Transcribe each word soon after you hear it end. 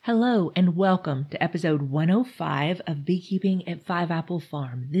Hello and welcome to episode 105 of Beekeeping at Five Apple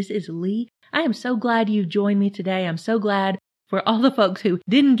Farm. This is Lee. I am so glad you've joined me today. I'm so glad for all the folks who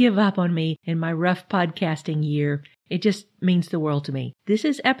didn't give up on me in my rough podcasting year. It just means the world to me. This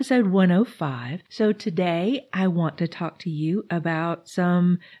is episode 105. So today I want to talk to you about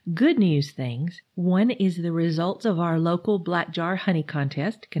some good news things. One is the results of our local Black Jar Honey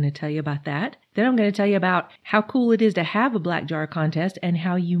Contest. Going to tell you about that. Then I'm going to tell you about how cool it is to have a Black Jar contest and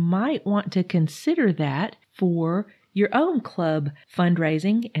how you might want to consider that for your own club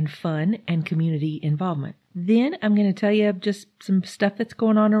fundraising and fun and community involvement. Then I'm going to tell you just some stuff that's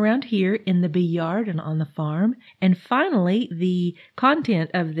going on around here in the bee yard and on the farm. And finally, the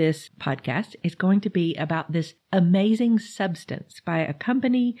content of this podcast is going to be about this amazing substance by a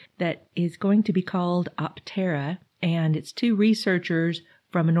company that is going to be called Optera. And it's two researchers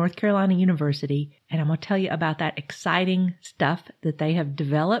from a North Carolina university. And I'm going to tell you about that exciting stuff that they have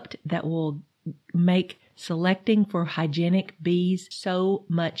developed that will make selecting for hygienic bees so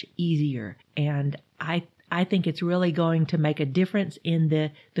much easier. And I think it's really going to make a difference in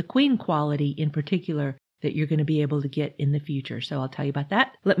the queen quality in particular that you're going to be able to get in the future. So I'll tell you about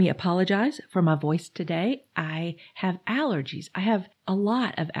that. Let me apologize for my voice today. I have allergies. I have a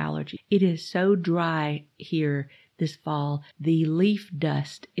lot of allergies. It is so dry here this fall. The leaf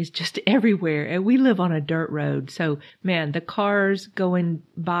dust is just everywhere. And we live on a dirt road. So man, the cars going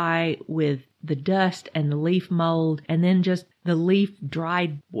by with the dust and the leaf mold and then just the leaf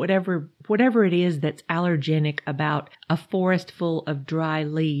dried, whatever it is that's allergenic about a forest full of dry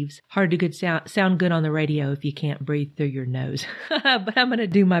leaves. Hard to sound good on the radio if you can't breathe through your nose, but I'm going to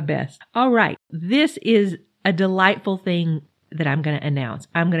do my best. All right. This is a delightful thing that I'm going to announce.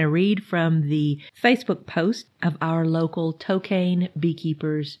 I'm going to read from the Facebook post of our local Tocane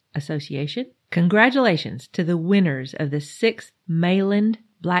Beekeepers Association. Congratulations to the winners of the 6th Mayland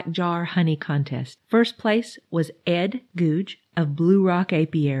Black Jar Honey Contest. First place was Ed Googe of Blue Rock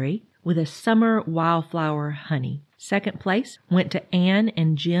Apiary with a summer wildflower honey. Second place went to Ann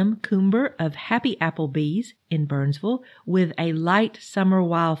and Jim Coomber of Happy Apple Bees in Burnsville with a light summer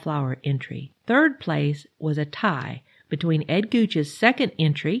wildflower entry. Third place was a tie between Ed Gooch's second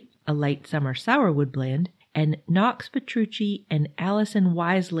entry, a late summer sourwood blend, and Knox Petrucci and Allison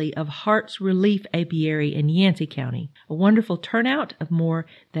Wisely of Heart's Relief Apiary in Yancey County. A wonderful turnout of more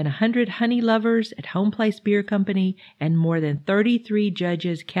than 100 honey lovers at Home Place Beer Company and more than 33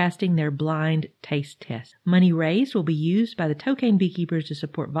 judges casting their blind taste test. Money raised will be used by the Tocane Beekeepers to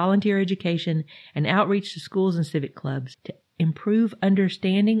support volunteer education and outreach to schools and civic clubs to improve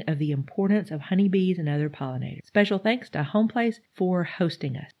understanding of the importance of honeybees and other pollinators. Special thanks to Home Place for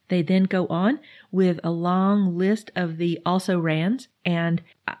hosting us. They then go on with a long list of the also-rans, and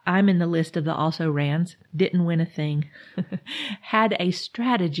I'm in the list of the also-rans. Didn't win a thing. Had a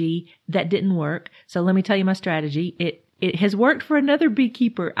strategy that didn't work. So let me tell you my strategy. It has worked for another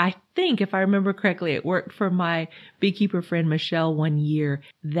beekeeper. I think, if I remember correctly, it worked for my beekeeper friend Michelle one year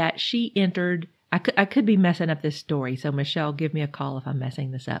that she entered. I could be messing up this story, so Michelle, give me a call if I'm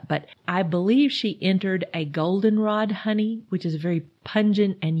messing this up. But I believe she entered a goldenrod honey, which is a very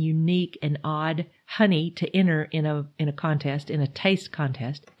pungent and unique and odd honey to enter in a contest, in a taste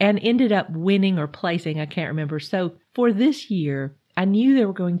contest, and ended up winning or placing, I can't remember. So for this year, I knew there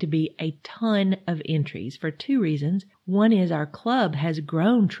were going to be a ton of entries for two reasons. One is our club has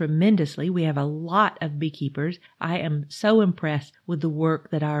grown tremendously. We have a lot of beekeepers. I am so impressed with the work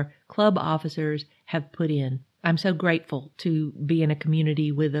that our club officers have put in. I'm so grateful to be in a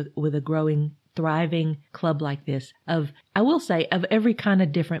community with a growing, thriving club like this of every kind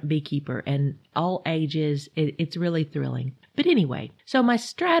of different beekeeper and all ages. It's really thrilling. But anyway, so my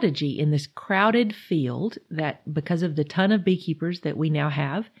strategy in this crowded field that because of the ton of beekeepers that we now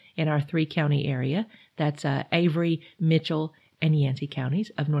have in our 3-county area, that's Avery, Mitchell, and Yancey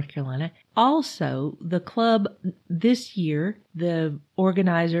counties of North Carolina. Also, the club this year, the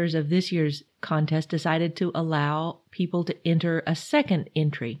organizers of this year's contest decided to allow people to enter a second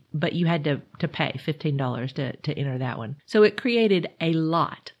entry, but you had to pay $15 to enter that one. So it created a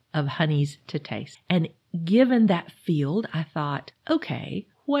lot of honeys to taste. And given that field, I thought, okay,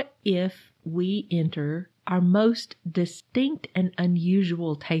 what if we enter our most distinct and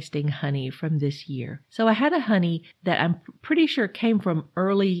unusual tasting honey from this year? So I had a honey that I'm pretty sure came from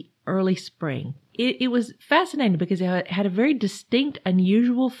early spring. It was fascinating because it had a very distinct,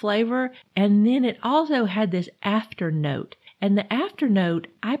 unusual flavor, and then it also had this after note. And the after note,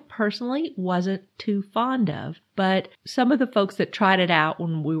 I personally wasn't too fond of, but some of the folks that tried it out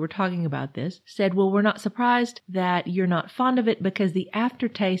when we were talking about this said, well, we're not surprised that you're not fond of it because the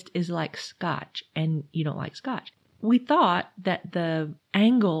aftertaste is like scotch and you don't like scotch. we thought that the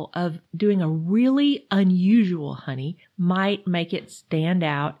angle of doing a really unusual honey might make it stand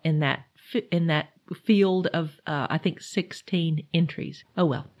out in that field of, I think 16 entries. Oh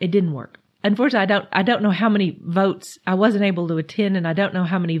well, it didn't work. Unfortunately, I don't know how many votes I wasn't able to attend, and I don't know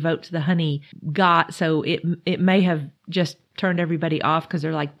how many votes the honey got. So it may have just turned everybody off because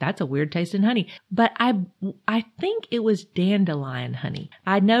they're like, that's a weird tasting honey. But I think it was dandelion honey.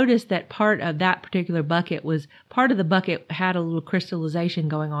 I noticed that part of that particular bucket part of the bucket had a little crystallization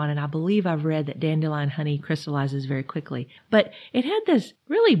going on, and I believe I've read that dandelion honey crystallizes very quickly. But it had this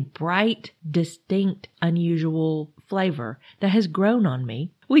really bright, distinct, unusual flavor that has grown on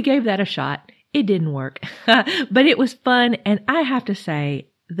me. We gave that a shot. It didn't work, but it was fun. And I have to say,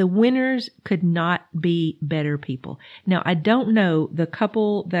 the winners could not be better people. Now, I don't know the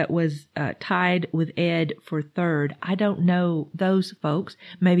couple that was tied with Ed for third. I don't know those folks.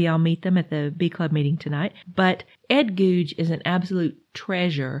 Maybe I'll meet them at the Bee Club meeting tonight. But Ed Googe is an absolute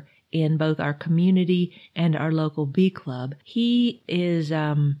treasure in both our community and our local Bee Club. He is,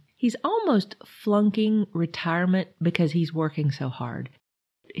 he's almost flunking retirement because he's working so hard.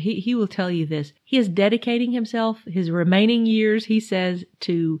 He will tell you this. He is dedicating himself, his remaining years, he says,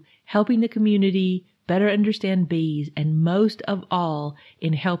 to helping the community better understand bees, and most of all,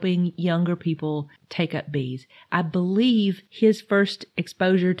 in helping younger people take up bees. I believe his first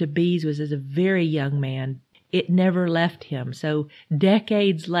exposure to bees was as a very young man. It never left him. So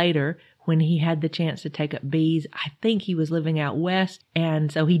decades later, when he had the chance to take up bees, I think he was living out west.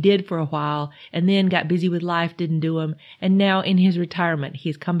 And so he did for a while and then got busy with life, didn't do them. And now in his retirement,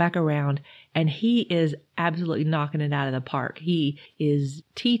 he's come back around and he is absolutely knocking it out of the park. He is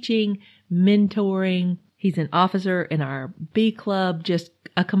teaching, mentoring. He's an officer in our Bee Club, just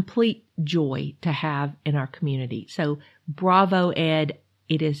a complete joy to have in our community. So bravo, Ed.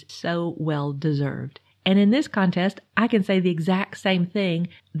 It is so well deserved. And in this contest, I can say the exact same thing,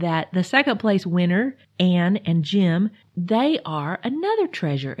 that the second place winner, Anne and Jim, they are another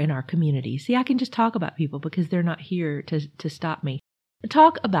treasure in our community. See, I can just talk about people because they're not here to stop me.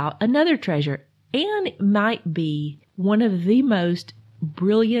 Talk about another treasure. Anne might be one of the most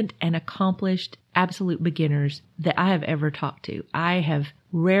brilliant and accomplished absolute beginners that I have ever talked to. I have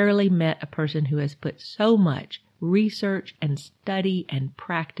rarely met a person who has put so much research and study and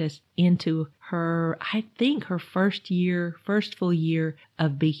practice into her, I think her first full year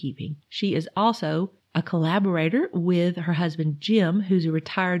of beekeeping. She is also a collaborator with her husband, Jim, who's a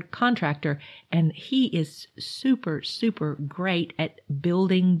retired contractor, and he is super, super great at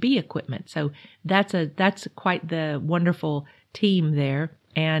building bee equipment. So that's quite the wonderful team there.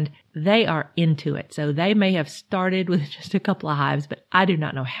 And they are into it. So they may have started with just a couple of hives, but I do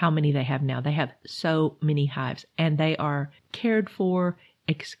not know how many they have now. They have so many hives and they are cared for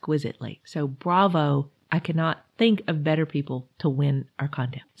exquisitely. So bravo. I cannot think of better people to win our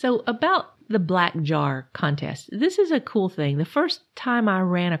contest. So about the Black Jar contest. This is a cool thing. The first time I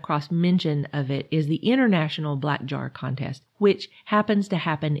ran across mention of it is the International Black Jar contest, which happens to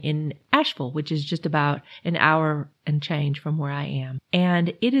happen in Asheville, which is just about an hour and change from where I am.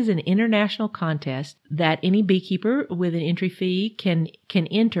 And it is an international contest that any beekeeper with an entry fee can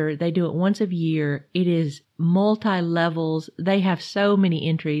enter. They do it once a year. It is multi-levels. They have so many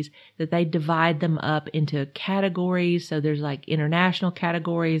entries that they divide them up into categories. So there's like international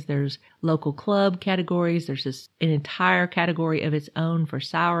categories, there's local club categories, there's an entire category of its own for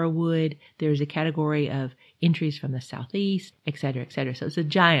sourwood, there's a category of entries from the southeast, et cetera, et cetera. So it's a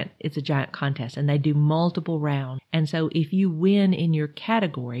giant contest, and they do multiple rounds. And so if you win in your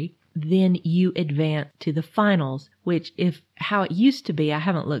category, then you advance to the finals, which how it used to be, I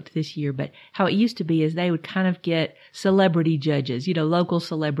haven't looked this year, but how it used to be is they would kind of get celebrity judges, local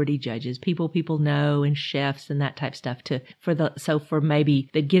celebrity judges, people know, and chefs and that type of stuff for maybe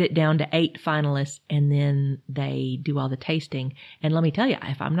they get it down to 8 finalists and then they do all the tasting. And let me tell you,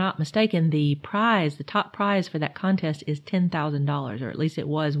 if I'm not mistaken, the top prize for that contest is $10,000, or at least it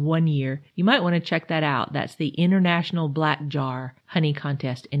was one year. You might want to check that out. That's the International Black Jar Honey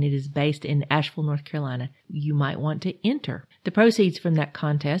Contest, and it is based in Asheville, North Carolina. You might want to enter. The proceeds from that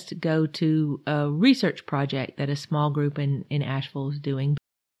contest go to a research project that a small group in Asheville is doing.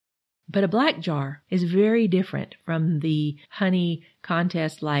 But a black jar is very different from the honey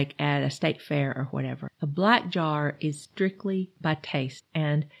contest like at a state fair or whatever. A black jar is strictly by taste,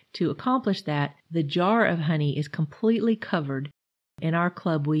 and to accomplish that, the jar of honey is completely covered. In our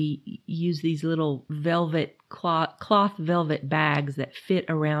club, we use these little cloth velvet bags that fit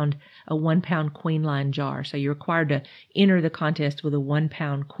around a 1-pound queen line jar. So you're required to enter the contest with a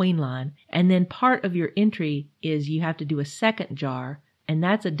 1-pound queen line. And then part of your entry is you have to do a second jar, and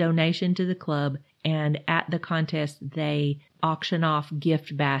that's a donation to the club. And at the contest, they auction off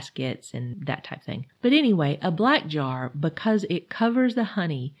gift baskets and that type of thing. But anyway, a black jar, because it covers the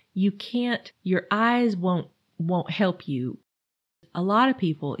honey, your eyes won't help you. A lot of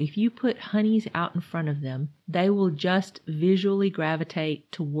people, if you put honeys out in front of them, they will just visually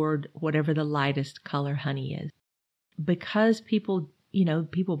gravitate toward whatever the lightest color honey is. Because people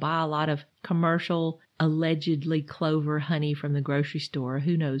buy a lot of commercial, allegedly clover honey from the grocery store.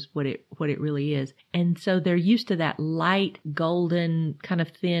 Who knows what it really is. And so they're used to that light, golden, kind of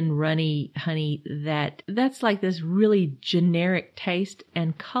thin, runny honey that's like this really generic taste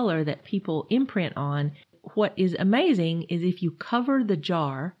and color that people imprint on. What is amazing is if you cover the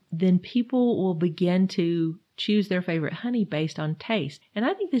jar, then people will begin to choose their favorite honey based on taste. And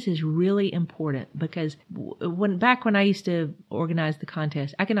I think this is really important because when I used to organize the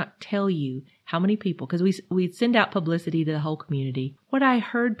contest, I cannot tell you how many people, because we'd send out publicity to the whole community. What I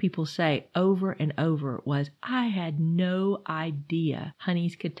heard people say over and over was, I had no idea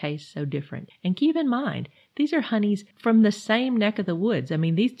honeys could taste so different. And keep in mind, these are honeys from the same neck of the woods. I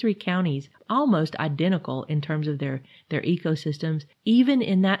mean, these 3 counties, almost identical in terms of their ecosystems. Even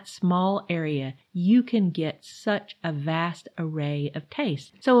in that small area, you can get such a vast array of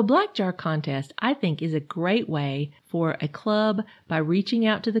tastes. So a black jar contest, I think, is a great way for a club, by reaching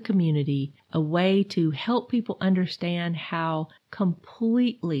out to the community, a way to help people understand how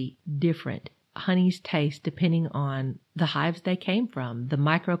completely different honeys taste depending on the hives they came from, the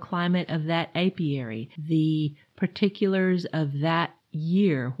microclimate of that apiary, the particulars of that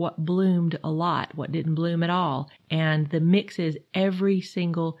year, what bloomed a lot, what didn't bloom at all, and the mixes every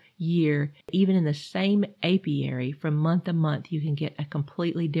single year. Even in the same apiary, from month to month, you can get a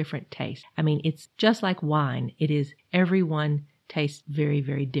completely different taste. I mean, it's just like wine. Everyone tastes very,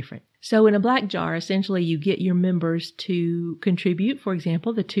 very different. So in a black jar, essentially you get your members to contribute, for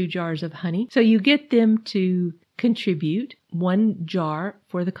example, the 2 jars of honey. So you get them to contribute 1 jar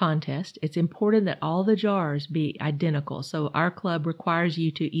for the contest. It's important that all the jars be identical. So our club requires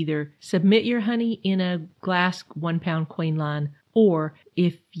you to either submit your honey in a glass 1-pound queen line, or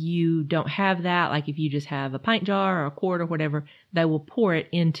if you don't have that, like if you just have a pint jar or a quart or whatever, they will pour it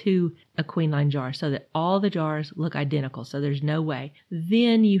into a queen line jar so that all the jars look identical. So there's no way.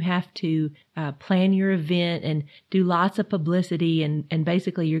 Then you have to plan your event and do lots of publicity, and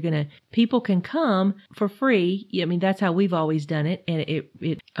basically people can come for free. I mean, that's how we've always done it.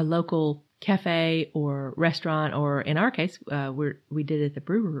 And a local cafe or restaurant, or in our case, we did it at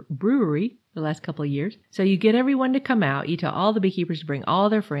the brewery the last couple of years. So you get everyone to come out, you tell all the beekeepers to bring all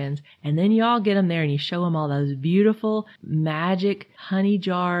their friends, and then you all get them there and you show them all those beautiful magic honey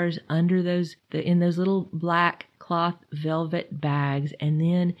jars in those little black cloth velvet bags, and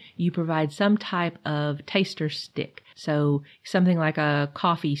then you provide some type of taster stick. So something like a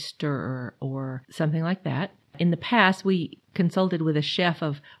coffee stirrer or something like that. In the past, we consulted with a chef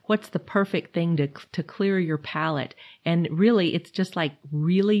of what's the perfect thing to clear your palate. And really, it's just like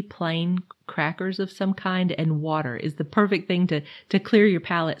really plain crackers of some kind and water is the perfect thing to clear your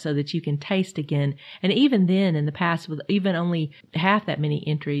palate so that you can taste again. And even then, in the past, with even only half that many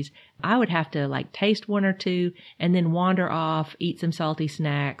entries, I would have to like taste 1 or 2 and then wander off, eat some salty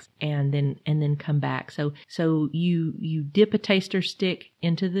snacks, and then come back. So you dip a taster stick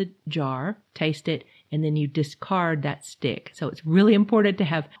into the jar, taste it, and then you discard that stick. So it's really important to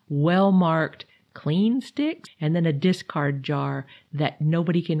have well-marked clean sticks and then a discard jar that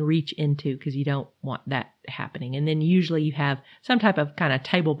nobody can reach into, because you don't want that happening. And then usually you have some type of kind of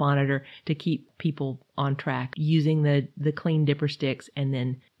table monitor to keep people on track using the clean dipper sticks, and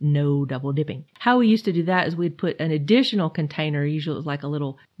then no double dipping. How we used to do that is we'd put an additional container, usually it was like a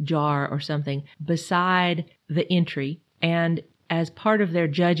little jar or something, beside the entry, and as part of their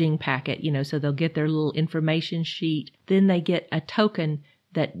judging packet, so they'll get their little information sheet. Then they get a token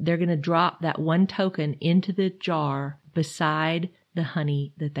that they're going to drop that 1 token into the jar beside the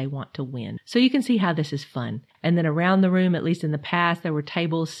honey that they want to win. So you can see how this is fun. And then around the room, at least in the past, there were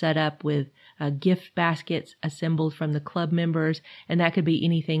tables set up with gift baskets assembled from the club members. And that could be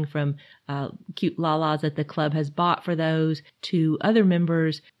anything from cute lalas that the club has bought for those to other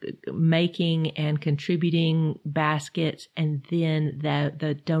members making and contributing baskets. And then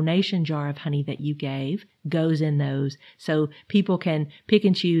the donation jar of honey that you gave goes in those. So people can pick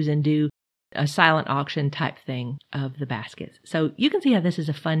and choose and do a silent auction type thing of the baskets. So you can see how this is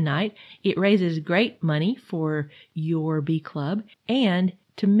a fun night. It raises great money for your bee club. And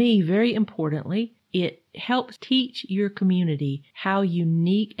to me, very importantly, it helps teach your community how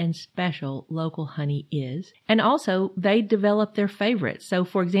unique and special local honey is. And also, they develop their favorites. So,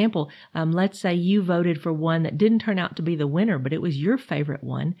 for example, let's say you voted for one that didn't turn out to be the winner, but it was your favorite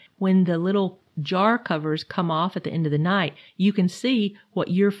one. When the little jar covers come off at the end of the night, you can see what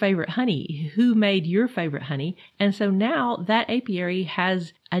your favorite honey, who made your favorite honey. And so now that apiary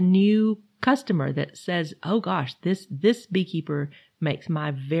has a new customer that says, oh gosh, this beekeeper makes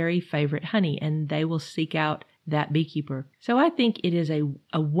my very favorite honey, and they will seek out that beekeeper. So I think it is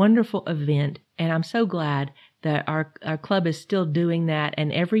a wonderful event, and I'm so glad that our club is still doing that.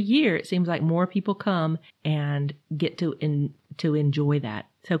 And every year it seems like more people come and get to enjoy that.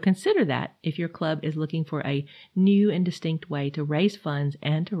 So consider that if your club is looking for a new and distinct way to raise funds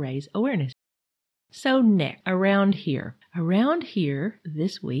and to raise awareness. So next, around here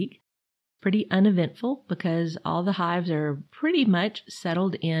this week, pretty uneventful because all the hives are pretty much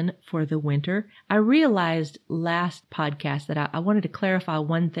settled in for the winter. I realized last podcast that I wanted to clarify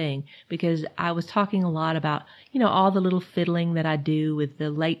one thing, because I was talking a lot about, all the little fiddling that I do with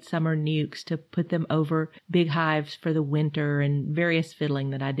the late summer nukes to put them over big hives for the winter, and various fiddling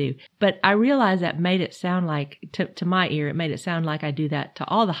that I do. But I realized that made it sound like, to my ear, it made it sound like I do that to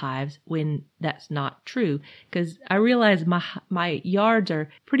all the hives, when that's not true. Because I realized my yards are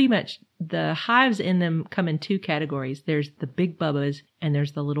pretty much, the hives in them come in two categories. There's the big bubbas and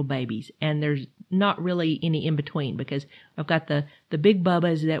there's the little babies. And there's not really any in between, because I've got the big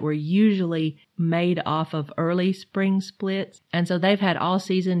bubbas that were usually made off of early spring splits. And so they've had all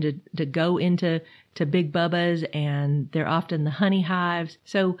season to go into big bubbas, and they're often the honey hives.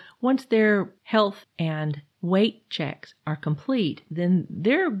 So once their health and weight checks are complete, then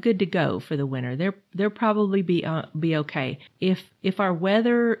they're good to go for the winter. They'll probably be okay. If our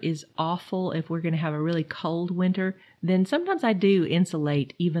weather is awful, if we're going to have a really cold winter, then sometimes I do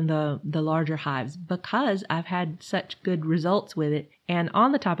insulate even the larger hives, because I've had such good results with it. And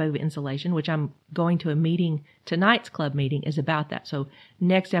on the topic of insulation, which I'm going to a meeting, tonight's club meeting is about that. So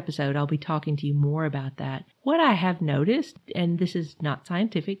next episode, I'll be talking to you more about that. What I have noticed, and this is not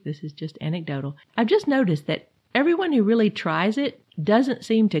scientific, this is just anecdotal, I've just noticed that everyone who really tries it doesn't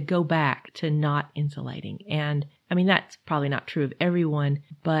seem to go back to not insulating. And I mean, that's probably not true of everyone,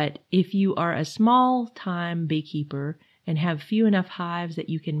 but if you are a small-time beekeeper and have few enough hives that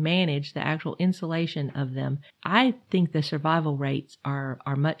you can manage the actual insulation of them, I think the survival rates are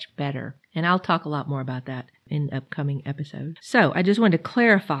much better. And I'll talk a lot more about that in upcoming episodes. So I just wanted to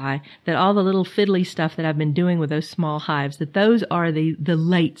clarify that all the little fiddly stuff that I've been doing with those small hives, that those are the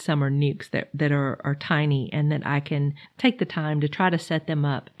late summer nukes that are tiny, and that I can take the time to try to set them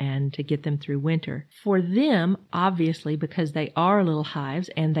up and to get them through winter. For them, obviously, because they are little hives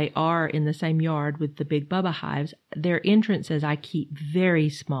and they are in the same yard with the big bubba hives, their entrances I keep very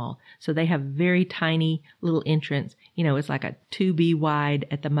small. So they have very tiny little entrance. It's like a 2B wide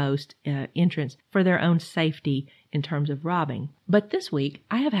at the most entrance for their own safety in terms of robbing. But this week,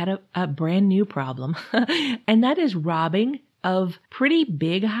 I have had a brand new problem, and that is robbing of pretty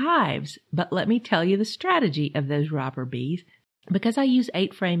big hives. But let me tell you the strategy of those robber bees. Because I use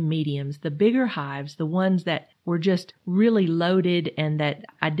 8-frame mediums, the bigger hives, the ones that were just really loaded and that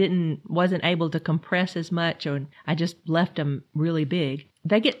I wasn't able to compress as much, or I just left them really big,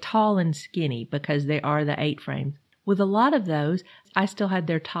 they get tall and skinny because they are the 8-frames. With a lot of those, I still had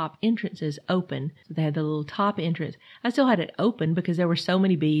their top entrances open. So they had the little top entrance. I still had it open because there were so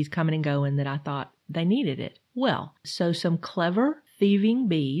many bees coming and going that I thought they needed it. Well, so some clever thieving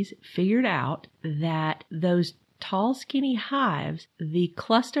bees figured out that those tall, skinny hives, the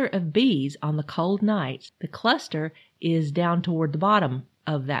cluster of bees on the cold nights, the cluster is down toward the bottom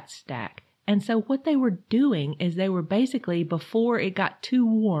of that stack. And so what they were doing is they were basically, before it got too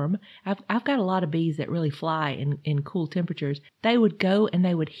warm, I've got a lot of bees that really fly in cool temperatures, they would go and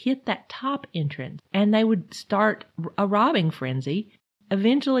they would hit that top entrance and they would start a robbing frenzy.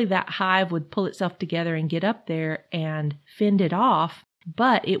 Eventually that hive would pull itself together and get up there and fend it off,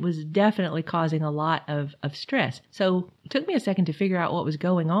 but it was definitely causing a lot of stress. So it took me a second to figure out what was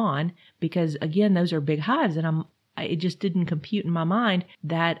going on, because again, those are big hives, and it just didn't compute in my mind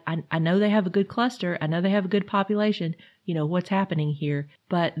that I know they have a good cluster. I know they have a good population. What's happening here.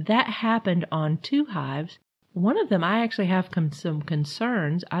 But that happened on 2 hives. One of them, I actually have some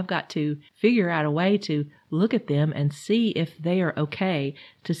concerns. I've got to figure out a way to look at them and see if they are okay,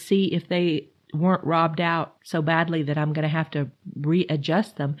 to see if they weren't robbed out so badly that I'm going to have to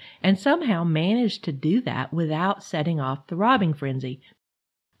readjust them, and somehow manage to do that without setting off the robbing frenzy.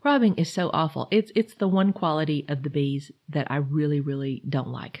 Robbing is so awful. It's the one quality of the bees that I really, really don't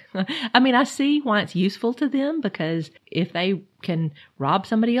like. I mean, I see why it's useful to them, because if they can rob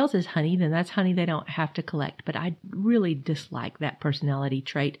somebody else's honey, then that's honey they don't have to collect. But I really dislike that personality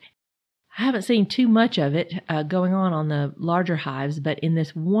trait. I haven't seen too much of it going on the larger hives, but in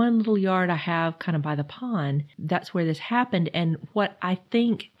this one little yard I have kind of by the pond, that's where this happened. And what I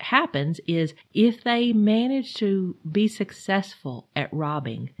think happens is if they manage to be successful at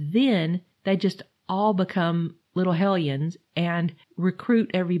robbing, then they just all become little hellions and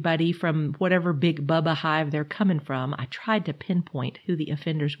recruit everybody from whatever big Bubba hive they're coming from. I tried to pinpoint who the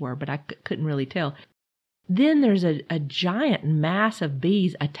offenders were, but I couldn't really tell. Then there's a giant mass of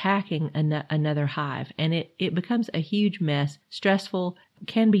bees attacking another hive, and it becomes a huge mess, stressful,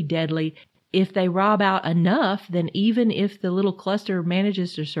 can be deadly. If they rob out enough, then even if the little cluster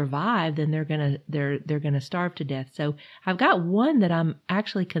manages to survive, then they're gonna starve to death. So I've got one that I'm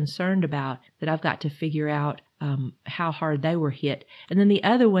actually concerned about, that I've got to figure out how hard they were hit. And then the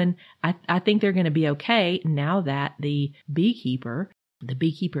other one, I think they're going to be okay now that the beekeeper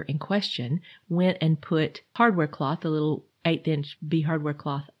in question went and put hardware cloth, the little 1/8-inch bee hardware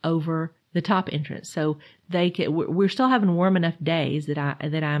cloth, over the top entrance. So we're still having warm enough days that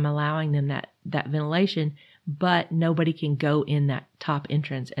I'm allowing them that ventilation, but nobody can go in that top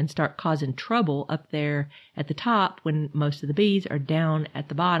entrance and start causing trouble up there at the top when most of the bees are down at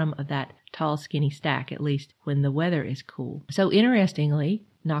the bottom of that tall, skinny stack, at least when the weather is cool. So interestingly,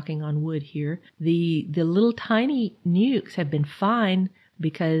 knocking on wood here, the little tiny nukes have been fine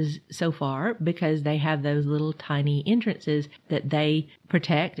because they have those little tiny entrances that they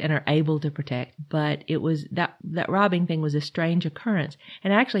protect and are able to protect. But it was that robbing thing was a strange occurrence.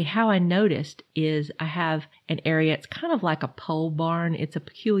 And actually how I noticed is I have an area, it's kind of like a pole barn. It's a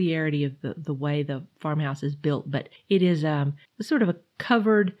peculiarity of the way the farmhouse is built, but it is sort of a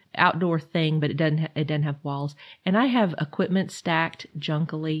covered outdoor thing, but it doesn't have walls. And I have equipment stacked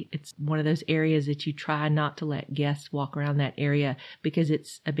junkily. It's one of those areas that you try not to let guests walk around that area because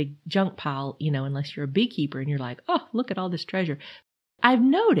it's a big junk pile, unless you're a beekeeper and you're like, oh, look at all this treasure. I've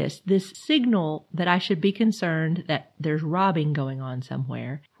noticed this signal that I should be concerned that there's robbing going on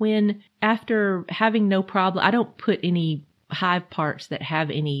somewhere when, after having no problem, I don't put any hive parts that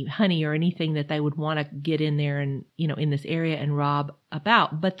have any honey or anything that they would want to get in there and, in this area and rob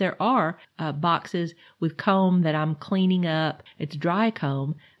about. But there are boxes with comb that I'm cleaning up. It's dry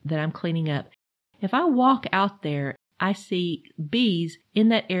comb that I'm cleaning up. If I walk out there, I see bees in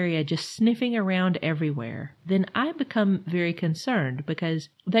that area just sniffing around everywhere, then I become very concerned, because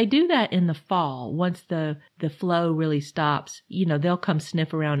they do that in the fall. Once the flow really stops, they'll come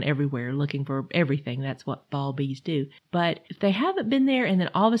sniff around everywhere looking for everything. That's what fall bees do. But if they haven't been there and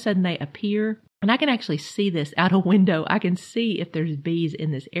then all of a sudden they appear, and I can actually see this out a window. I can see if there's bees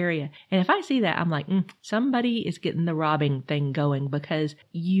in this area. And if I see that, I'm like, somebody is getting the robbing thing going, because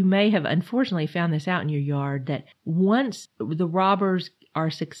you may have unfortunately found this out in your yard that once the robbers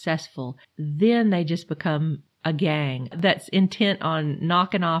are successful, then they just become a gang that's intent on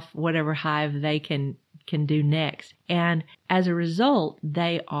knocking off whatever hive they can do next. And as a result,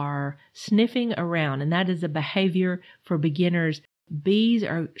 they are sniffing around. And that is a behavior for beginners. Bees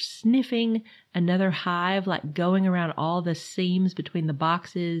are sniffing another hive, like going around all the seams between the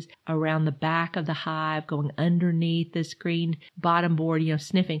boxes, around the back of the hive, going underneath the screened bottom board,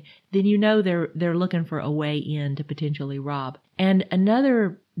 sniffing. Then they're looking for a way in to potentially rob. And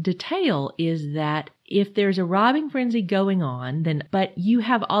another detail is that if there's a robbing frenzy going on, but you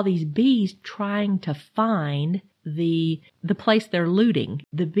have all these bees trying to find the place they're looting.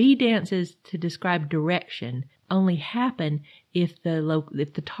 The bee dances to describe direction only happen if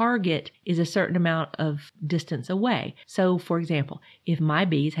the target is a certain amount of distance away. So, for example, if my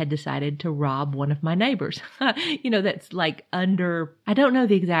bees had decided to rob one of my neighbors, that's like under, I don't know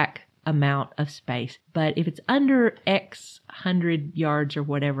the exact amount of space, but if it's under X 100 yards or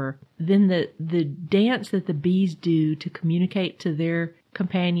whatever, then the dance that the bees do to communicate to their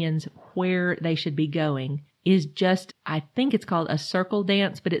companions where they should be going is just, I think it's called a circle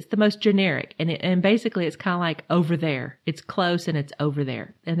dance, but it's the most generic. And basically it's kind of like over there. It's close and it's over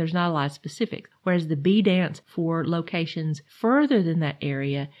there. And there's not a lot of specifics. Whereas the bee dance for locations further than that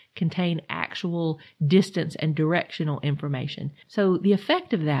area contain actual distance and directional information. So the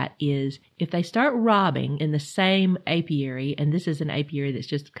effect of that is if they start robbing in the same apiary, and this is an apiary that's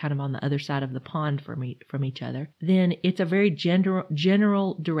just kind of on the other side of the pond from each other, then it's a very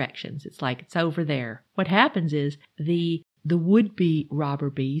general directions. It's like it's over there. What happens is the would-be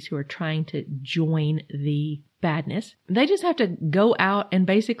robber bees who are trying to join the badness, they just have to go out and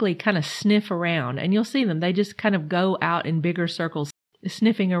basically kind of sniff around, and you'll see them. They just kind of go out in bigger circles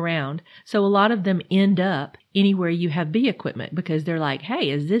sniffing around. So a lot of them end up anywhere you have bee equipment because they're like, hey,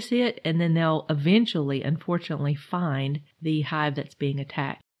 is this it? And then they'll eventually, unfortunately, find the hive that's being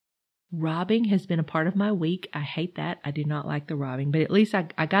attacked. Robbing has been a part of my week. I hate that. I do not like the robbing, but at least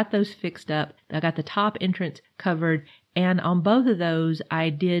I got those fixed up. I got the top entrance covered. And on both of those, I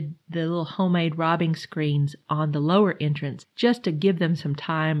did the little homemade robbing screens on the lower entrance just to give them some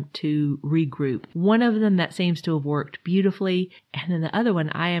time to regroup. One of them that seems to have worked beautifully. And then the other one,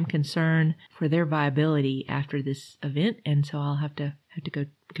 I am concerned for their viability after this event. And so I'll have to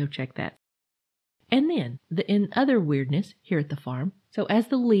go check that. And then in other weirdness here at the farm, so as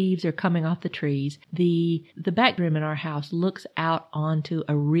the leaves are coming off the trees, the back room in our house looks out onto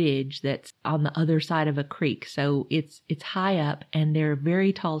a ridge that's on the other side of a creek. So it's high up and there are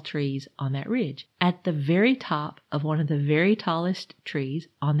very tall trees on that ridge. At the very top of one of the very tallest trees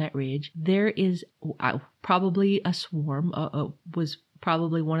on that ridge, there is probably a swarm, was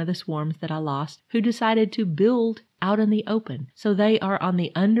probably one of the swarms that I lost, who decided to build out in the open. So they are on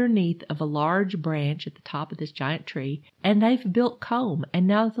the underneath of a large branch at the top of this giant tree, and they've built comb. And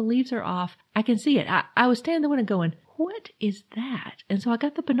now that the leaves are off, I can see it. I was standing there and going, what is that? And so I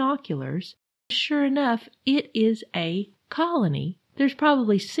got the binoculars. Sure enough, it is a colony. There's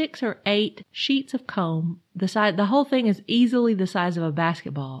probably 6 or 8 sheets of comb. The whole thing is easily the size of a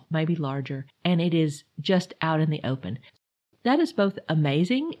basketball, maybe larger, and it is just out in the open. That is both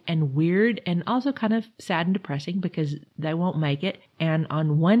amazing and weird and also kind of sad and depressing because they won't make it. And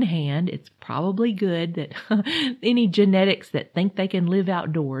on one hand, it's probably good that any genetics that think they can live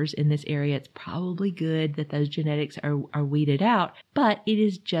outdoors in this area, it's probably good that those genetics are weeded out. But it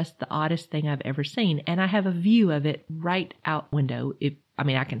is just the oddest thing I've ever seen. And I have a view of it right out window.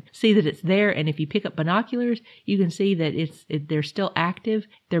 I can see that it's there, and if you pick up binoculars, you can see that they're still active.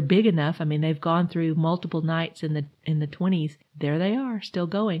 They're big enough. They've gone through multiple nights in the 20s. There they are, still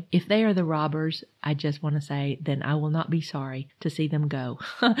going. If they are the robbers, I just want to say, then I will not be sorry to see them go.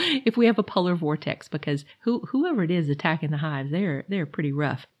 If we have a polar vortex, because whoever it is attacking the hives, they're pretty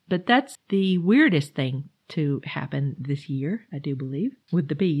rough. But that's the weirdest thing to happen this year, I do believe, with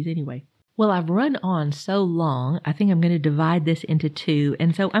the bees anyway. Well, I've run on so long, I think I'm going to divide this into 2.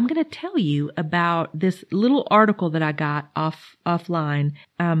 And so I'm going to tell you about this little article that I got offline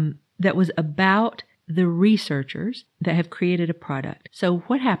that was about the researchers that have created a product. So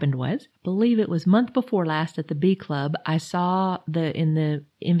what happened was, I believe it was month before last at the Bee Club, I saw in the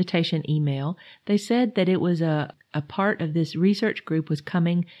invitation email, they said that it was a part of this research group was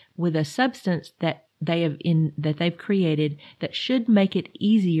coming with a substance that they've created that should make it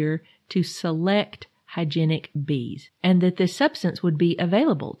easier to select hygienic bees, and that this substance would be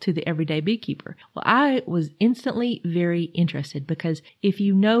available to the everyday beekeeper. Well, I was instantly very interested because if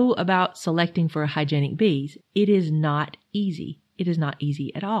you know about selecting for hygienic bees, it is not easy. It is not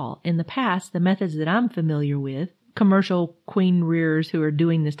easy at all. In the past, the methods that I'm familiar with, commercial queen rearers who are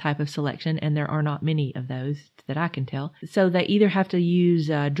doing this type of selection, and there are not many of those that I can tell. So they either have to use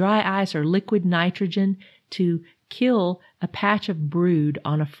dry ice or liquid nitrogen to kill a patch of brood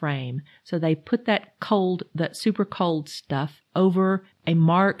on a frame. So they put that super cold stuff over a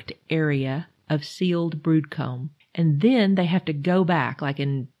marked area of sealed brood comb. And then they have to go back, like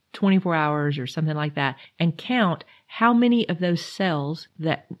in 24 hours or something like that, and count how many of those cells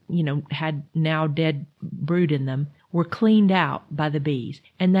that, had now dead brood in them were cleaned out by the bees.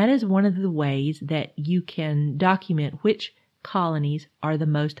 And that is one of the ways that you can document which colonies are the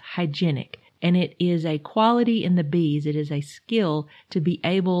most hygienic. And it is a quality in the bees, it is a skill to be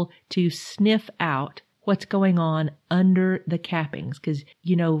able to sniff out what's going on under the cappings. Because,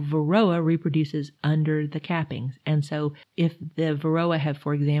 Varroa reproduces under the cappings. And so if the Varroa have,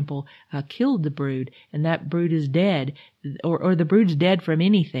 for example, killed the brood and that brood is dead, or the brood's dead from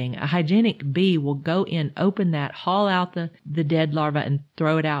anything, a hygienic bee will go in, open that, haul out the dead larva and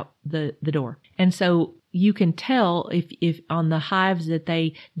throw it out the door. And so you can tell if on the hives that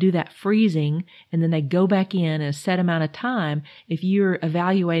they do that freezing and then they go back in a set amount of time, if you're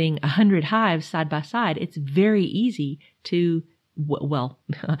evaluating 100 hives side by side, it's very easy to,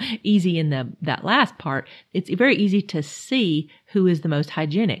 easy in that last part, it's very easy to see who is the most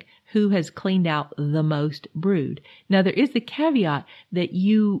hygienic, who has cleaned out the most brood. Now, there is the caveat that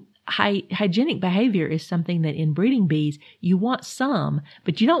hygienic behavior is something that in breeding bees, you want some,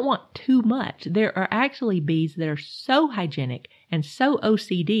 but you don't want too much. There are actually bees that are so hygienic and so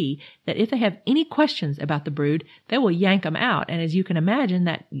OCD that if they have any questions about the brood, they will yank them out. And as you can imagine,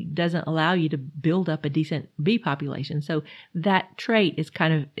 that doesn't allow you to build up a decent bee population. So that trait is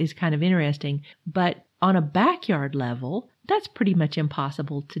kind of interesting. But on a backyard level, that's pretty much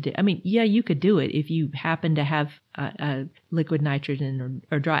impossible to do. I mean, yeah, you could do it if you happen to have a liquid nitrogen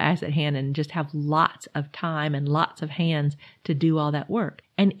or dry ice at hand and just have lots of time and lots of hands to do all that work.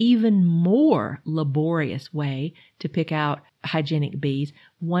 An even more laborious way to pick out hygienic bees,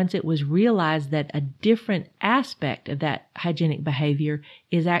 once it was realized that a different aspect of that hygienic behavior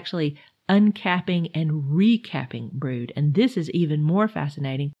is actually uncapping and recapping brood. And this is even more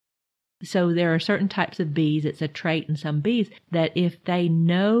fascinating. So there are certain types of bees, it's a trait in some bees, that if they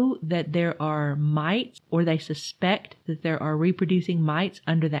know that there are mites or they suspect that there are reproducing mites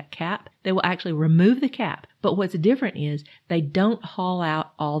under that cap, they will actually remove the cap. But what's different is they don't haul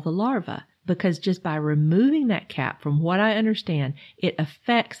out all the larvae, because just by removing that cap, from what I understand, it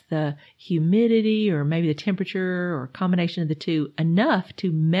affects the humidity or maybe the temperature or a combination of the two enough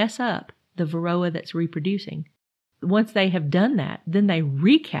to mess up the varroa that's reproducing. Once they have done that, then they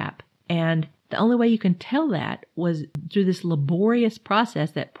recap. And the only way you can tell that was through this laborious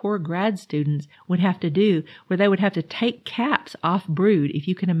process that poor grad students would have to do, where they would have to take caps off brood, if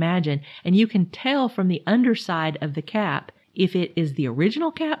you can imagine. And you can tell from the underside of the cap if it is the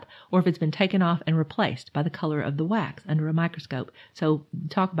original cap or if it's been taken off and replaced by the color of the wax under a microscope. So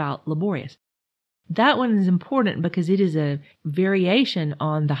talk about laborious. That one is important because it is a variation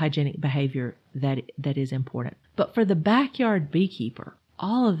on the hygienic behavior that is important. But for the backyard beekeeper,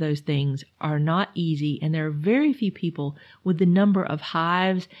 all of those things are not easy, and there are very few people with the number of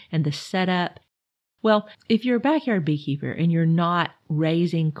hives and the setup. Well, if you're a backyard beekeeper and you're not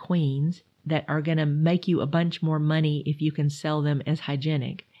raising queens that are going to make you a bunch more money if you can sell them as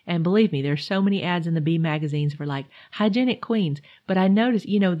hygienic. And believe me, there's so many ads in the bee magazines for like hygienic queens. But I notice,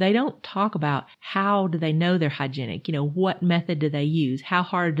 they don't talk about how do they know they're hygienic? What method do they use? How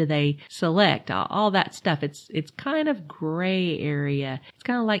hard do they select? All that stuff. It's kind of gray area. It's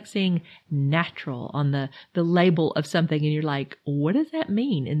kind of like seeing natural on the label of something. And you're like, what does that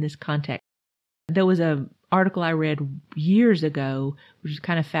mean in this context? There was a article I read years ago, which is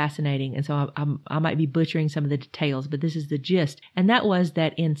kind of fascinating. And so I might be butchering some of the details, but this is the gist. And that was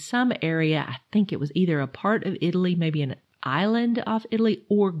that in some area, I think it was either a part of Italy, maybe an island off Italy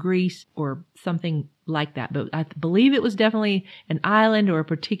or Greece or something like that. But I believe it was definitely an island or a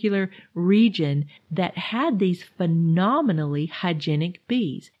particular region that had these phenomenally hygienic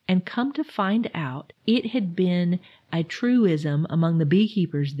bees. And come to find out, it had been a truism among the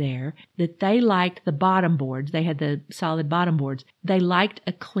beekeepers there that they liked the bottom boards. They had the solid bottom boards. They liked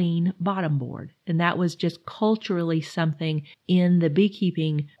a clean bottom board. And that was just culturally something in the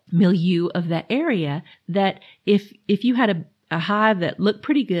beekeeping milieu of that area, that if you had a hive that looked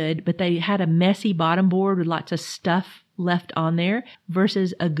pretty good, but they had a messy bottom board with lots of stuff left on there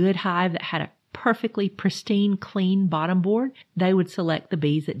versus a good hive that had a perfectly pristine, clean bottom board, they would select the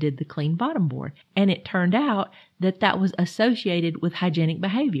bees that did the clean bottom board. And it turned out that was associated with hygienic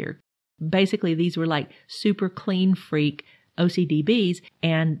behavior. Basically, these were like super clean freak OCD bees,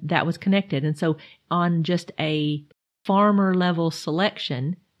 and that was connected. And so on just a farmer level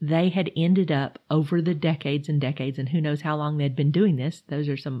selection, they had ended up over the decades and decades, and who knows how long they'd been doing this. Those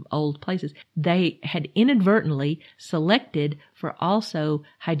are some old places. They had inadvertently selected for also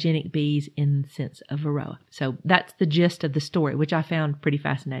hygienic bees in the sense of varroa. So that's the gist of the story, which I found pretty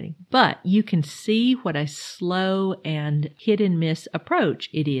fascinating. But you can see what a slow and hit and miss approach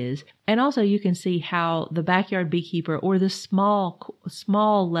it is. And also you can see how the backyard beekeeper or the small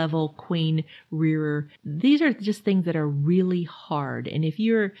level queen rearer, these are just things that are really hard. And if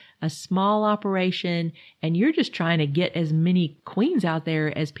you're a small operation and you're just trying to get as many queens out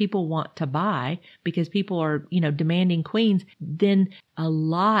there as people want to buy because people are, demanding queens, then a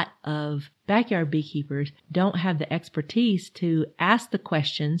lot of backyard beekeepers don't have the expertise to ask the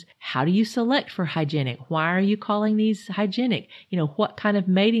questions. How do you select for hygienic? Why are you calling these hygienic? What kind of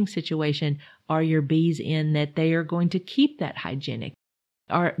mating situation are your bees in that they are going to keep that hygienic?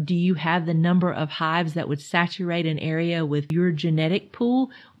 Or do you have the number of hives that would saturate an area with your genetic pool?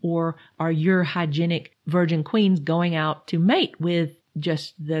 Or are your hygienic virgin queens going out to mate with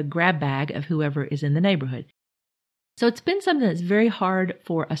just the grab bag of whoever is in the neighborhood? So it's been something that's very hard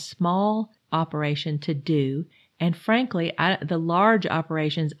for a small operation to do. And frankly, the large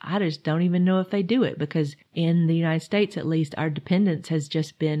operations, I just don't even know if they do it, because in the United States, at least, our dependence has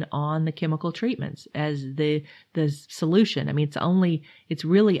just been on the chemical treatments as the solution. I mean, it's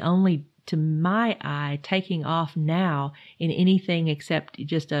really only, to my eye, taking off now in anything except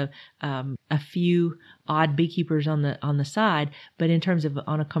just a few odd beekeepers on the side. But in terms of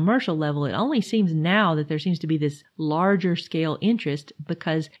on a commercial level, it only seems now that there seems to be this larger scale interest,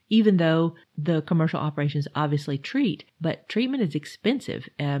 because even though the commercial operations obviously treat, but treatment is expensive,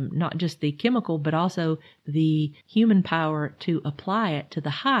 not just the chemical, but also the human power to apply it to the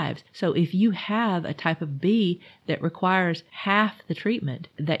hives. So if you have a type of bee that requires half the treatment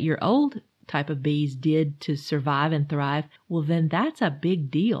that your old type of bees did to survive and thrive, well, then that's a big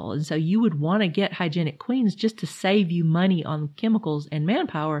deal. And so you would want to get hygienic queens just to save you money on chemicals and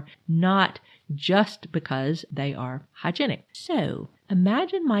manpower, not just because they are hygienic. So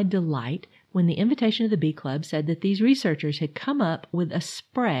imagine my delight when the invitation of the Bee Club said that these researchers had come up with a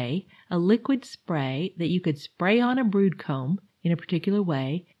spray, a liquid spray that you could spray on a brood comb in a particular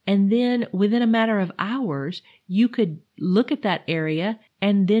way, and then within a matter of hours, you could look at that area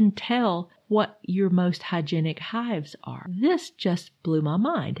and then tell what your most hygienic hives are. This just blew my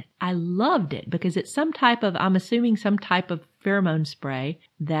mind. I loved it because it's I'm assuming some type of pheromone spray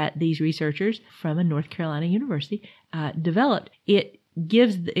that these researchers from a North Carolina university developed. It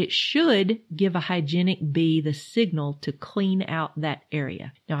should give a hygienic bee the signal to clean out that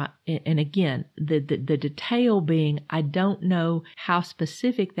area. Now, and again, the detail being, I don't know how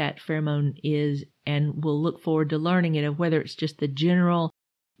specific that pheromone is, and we'll look forward to learning it, of whether it's just the general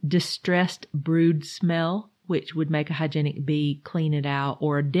distressed brood smell, which would make a hygienic bee clean it out,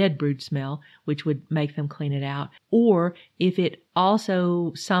 or a dead brood smell, which would make them clean it out, or if it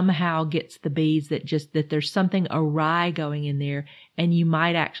also somehow gets the bees that there's something awry going in there, and you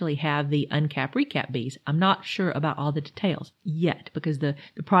might actually have the uncap recap bees. I'm not sure about all the details yet because the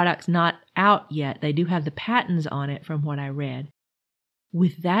product's not out yet. They do have the patents on it from what I read.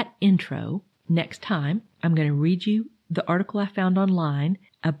 With that intro, next time I'm going to read you the article I found online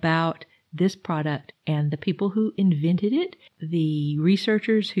about this product and the people who invented it, the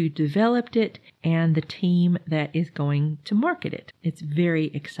researchers who developed it, and the team that is going to market it. It's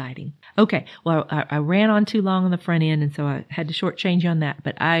very exciting. Okay, well, I ran on too long on the front end, and so I had to shortchange you on that.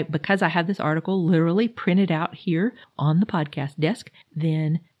 But because I have this article literally printed out here on the podcast desk,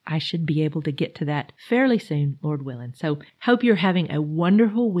 then I should be able to get to that fairly soon, Lord willing. So hope you're having a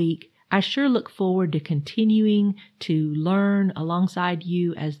wonderful week. I sure look forward to continuing to learn alongside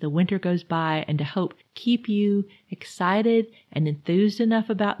you as the winter goes by, and to hope keep you excited and enthused enough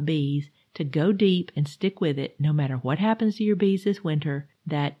about bees to go deep and stick with it no matter what happens to your bees this winter,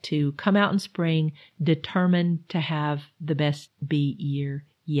 that to come out in spring determined to have the best bee year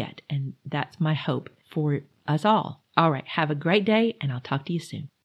yet. And that's my hope for us all. All right, have a great day, and I'll talk to you soon.